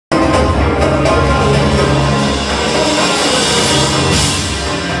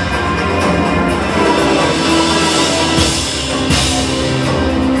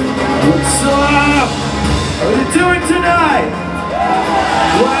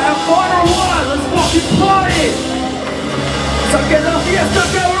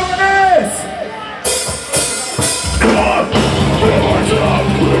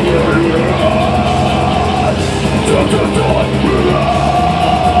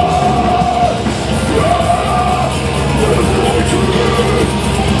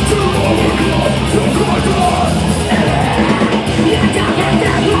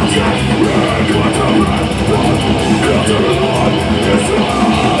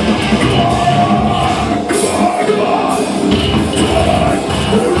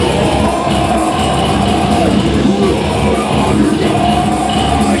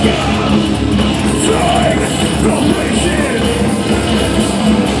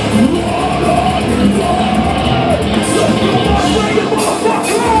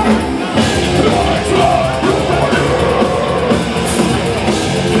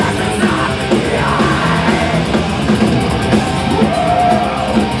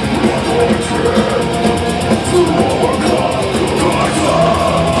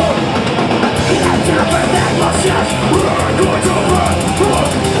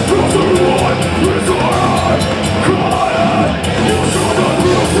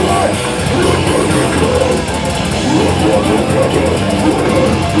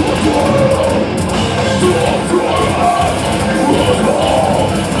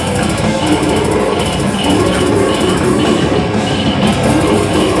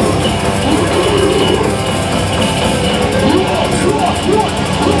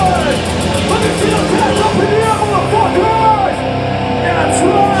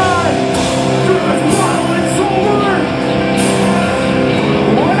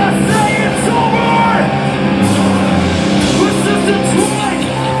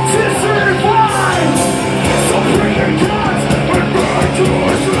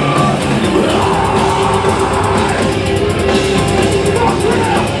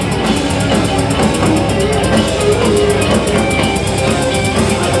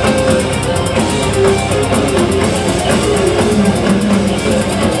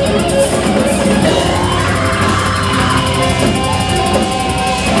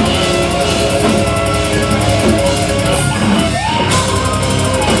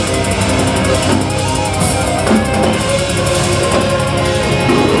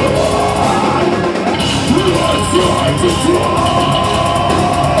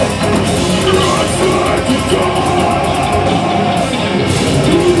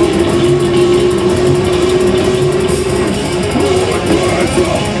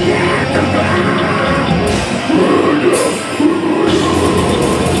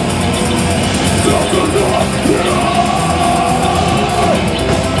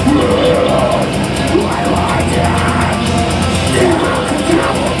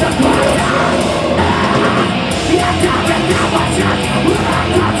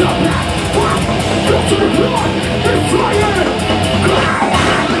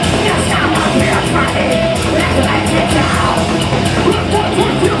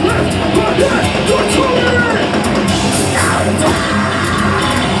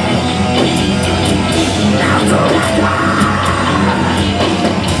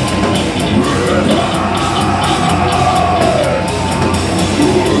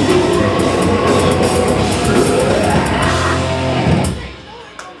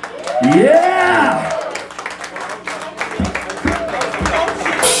Yeah!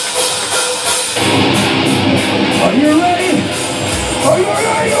 Are you ready? Are you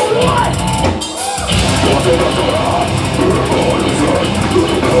ready or what?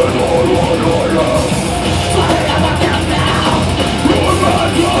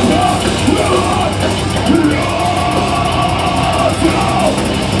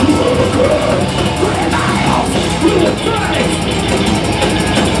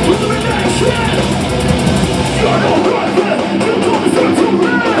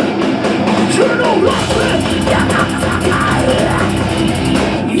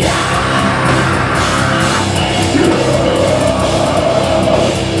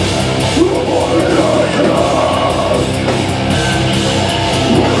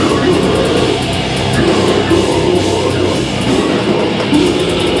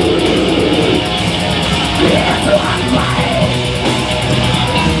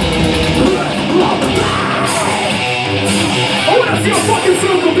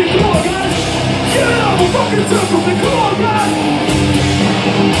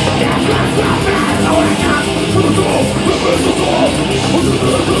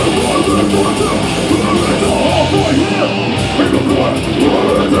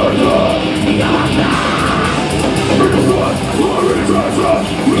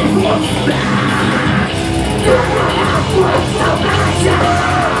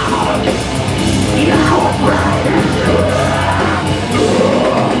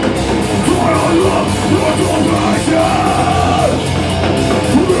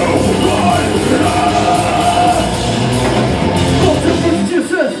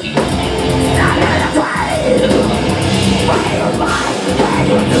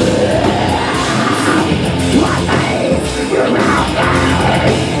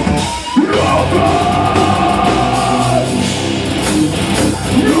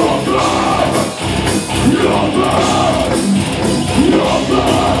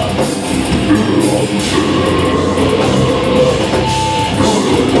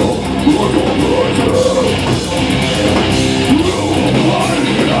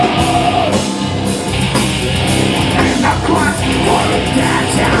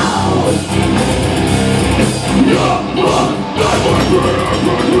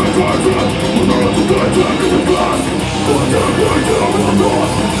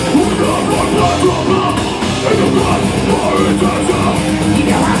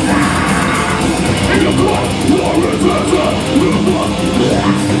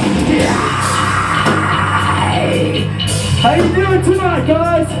 How you doing tonight,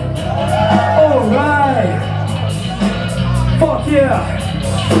 guys? All right. Fuck yeah.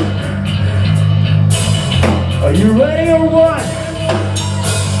 Are you ready or what?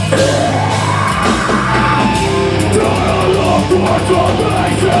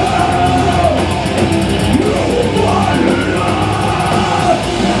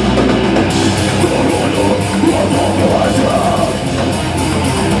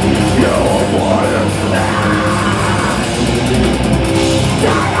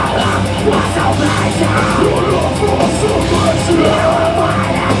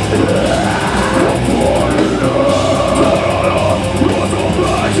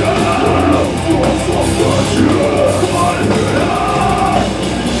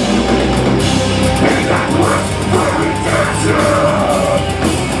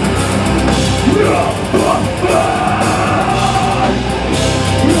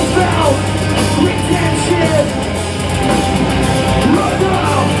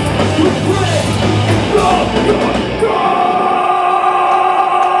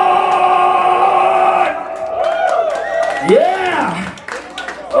 Yeah!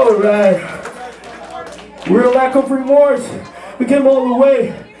 Alright. We're back of Remorse. We came all the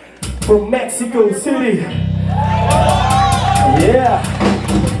way from Mexico City. Yeah.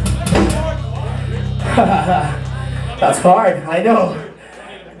 That's hard, I know.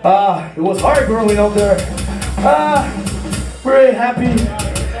 It was hard growing up there. Very happy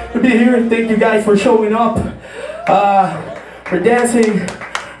to be here. Thank you guys for showing up. For dancing,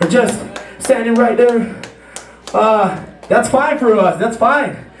 or just standing right there. That's fine for us, that's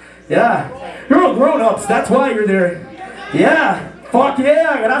fine. Yeah, you're all grown-ups, that's why you're there. Yeah, fuck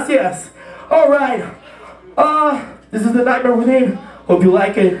yeah, gracias. Alright, this is The Nightmare Within. Hope you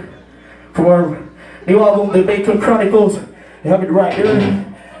like it. From our new album, The Bacon Chronicles. You have it right there.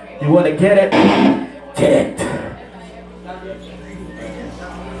 You wanna get it? Get it.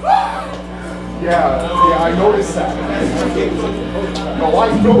 Yeah, I noticed that. No,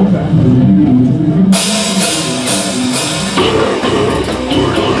 I know that.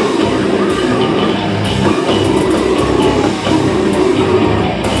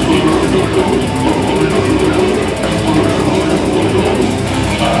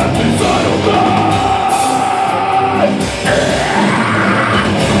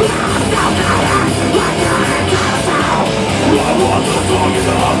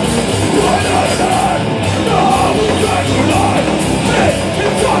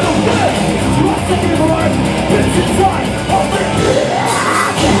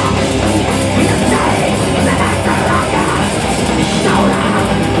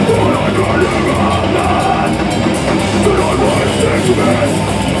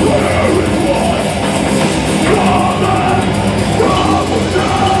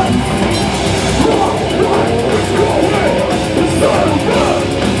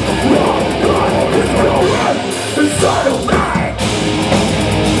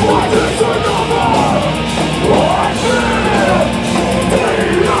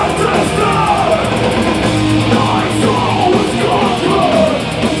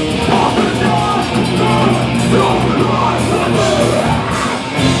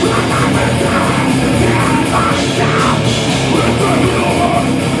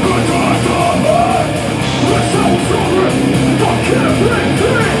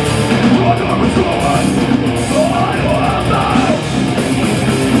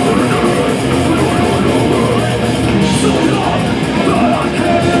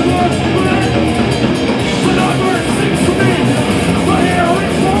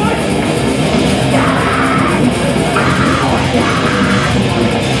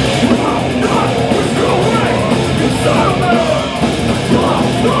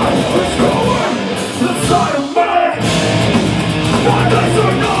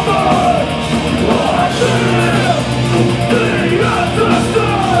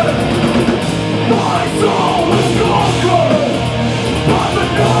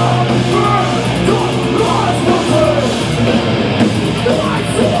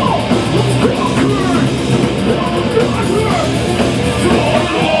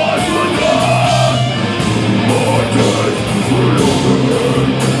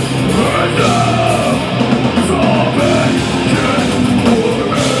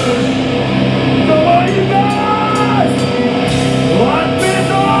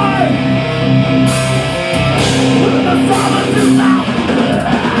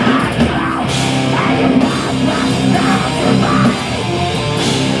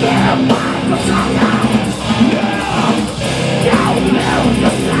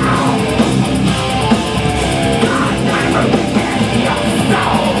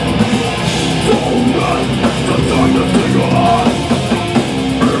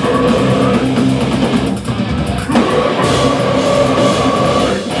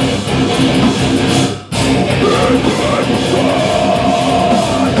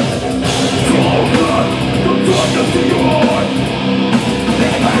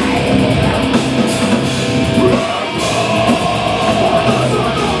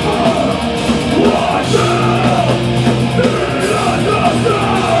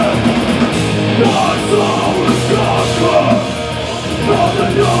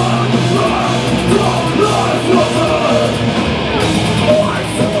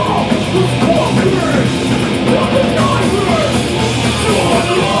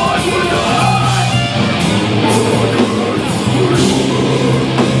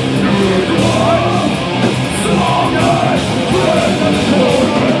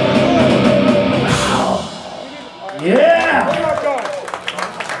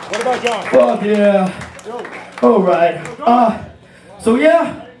 Fuck yeah. Alright. So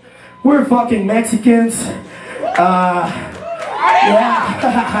yeah, we're fucking Mexicans. Yeah.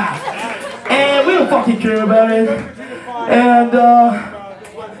 And we don't fucking care about it. And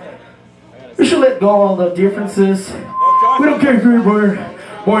we should let go of all the differences. We don't care if we were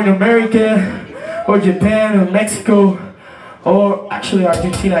born in America or Japan or Mexico or actually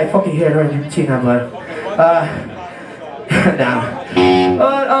Argentina. I fucking hate Argentina, but nah.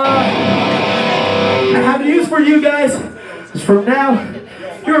 But I have news for you guys. Because from now,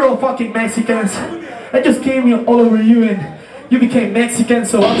 you're all fucking Mexicans. I just came all over you and you became Mexican,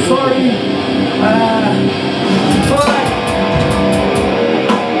 so I'm sorry.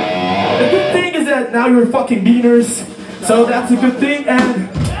 But the good thing is that now you're fucking beaners, so that's a good thing. And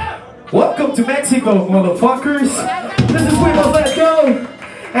welcome to Mexico, motherfuckers. This is We Must Let Go,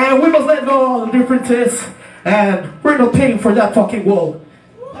 and we must let go of all the differences, and we're not paying for that fucking wall.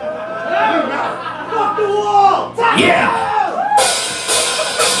 Fuck the wall! Yeah!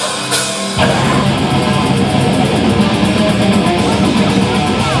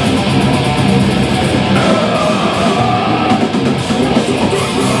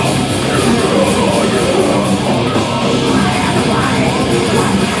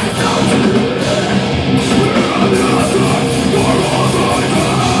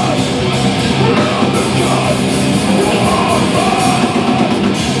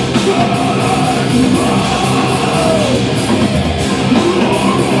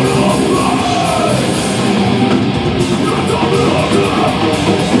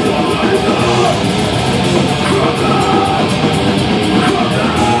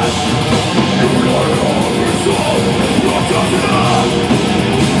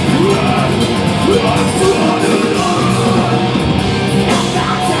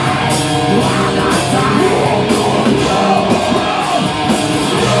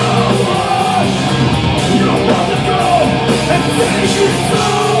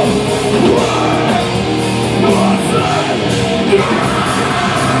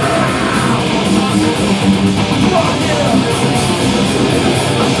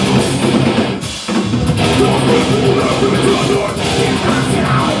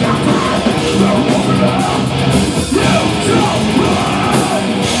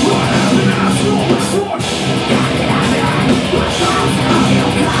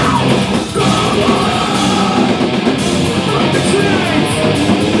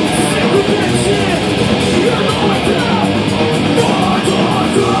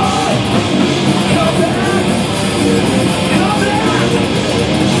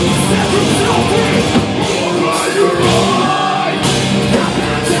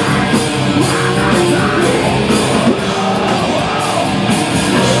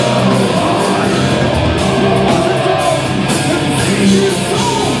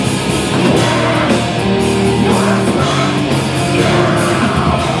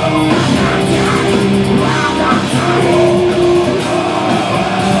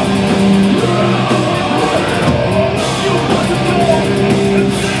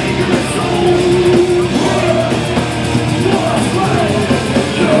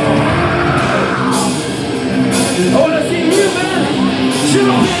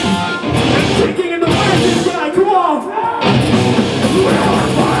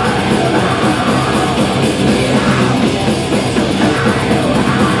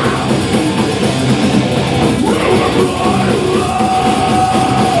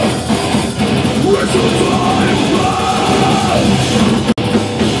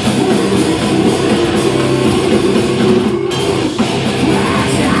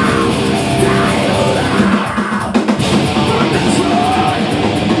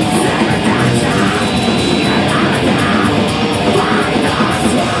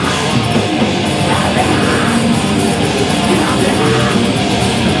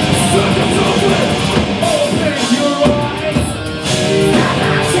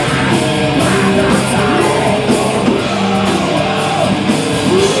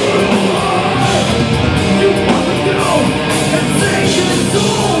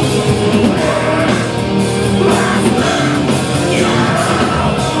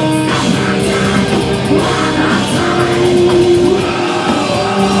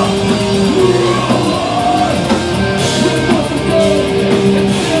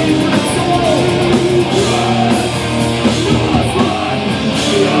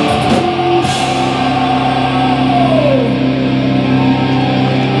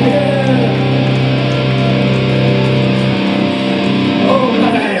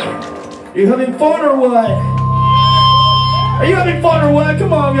 You having fun or what? Are you having fun or what?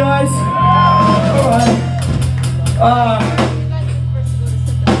 Come on, guys. Alright.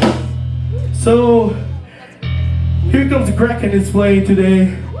 So, here comes the Kraken is playing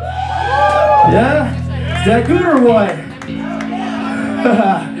today. Yeah? Is that good or what?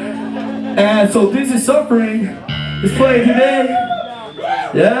 And so this is Suffering is playing today.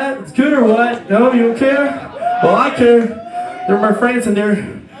 Yeah? It's good or what? No, you don't care? Well, I care. They're my friends and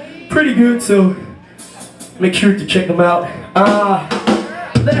they're pretty good, so make sure to check them out.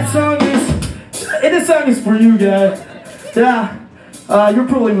 This song is for you guys. Yeah, you're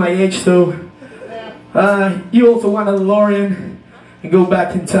probably my age, so you also want a DeLorean and go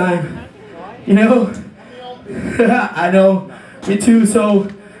back in time. You know? I know, me too. So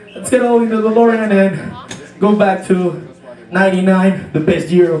let's get all into the DeLorean and go back to '99, the best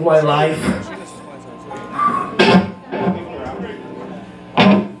year of my life.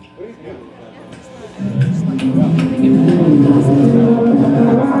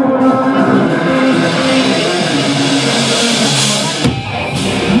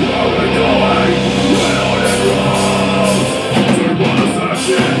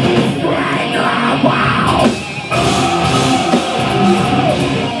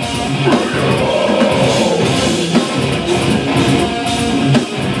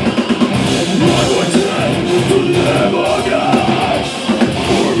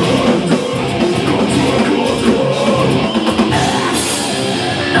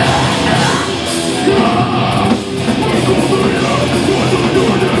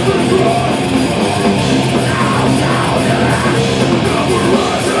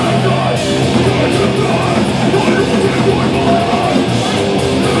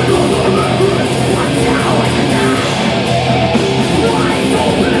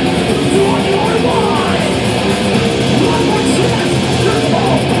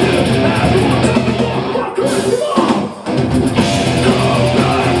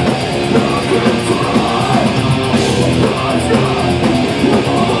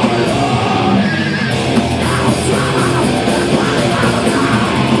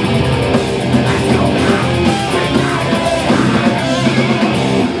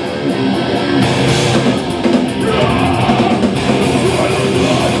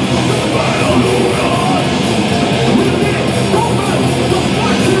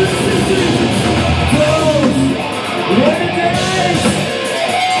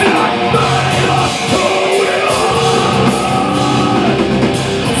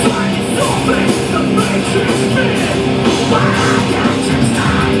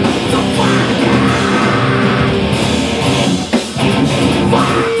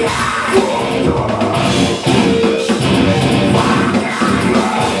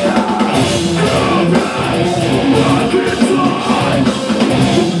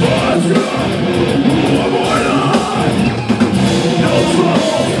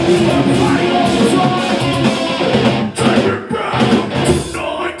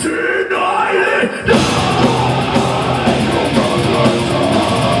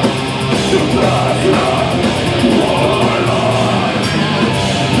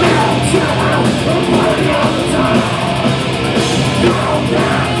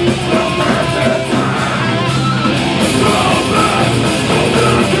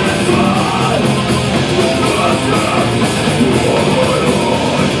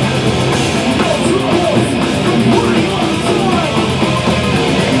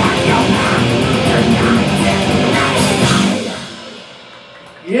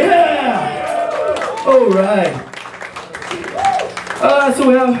 Alright. So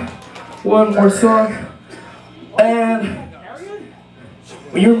we have one more song. And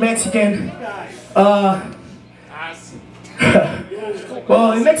when you're Mexican, well,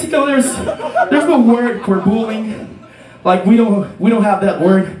 in Mexico there's no word for bullying. Like we don't have that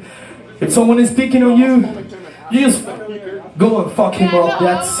word. If someone is picking on you, you just go and fuck him up.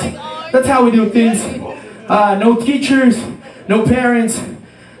 That's how we do things. No teachers, no parents,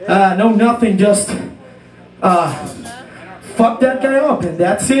 no nothing, just fuck that guy up and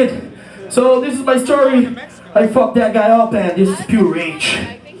that's it. So this is my story. I fucked that guy up and this is pure rage.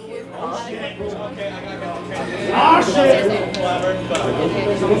 Ah, shit!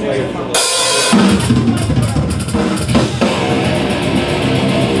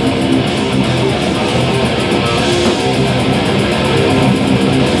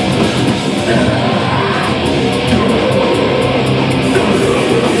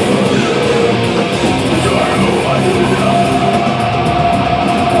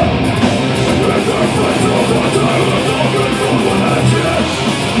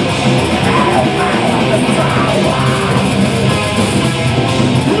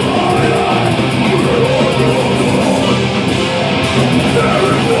 Oh,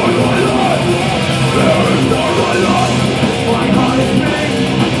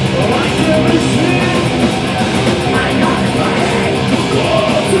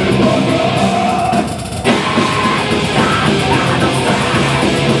 to the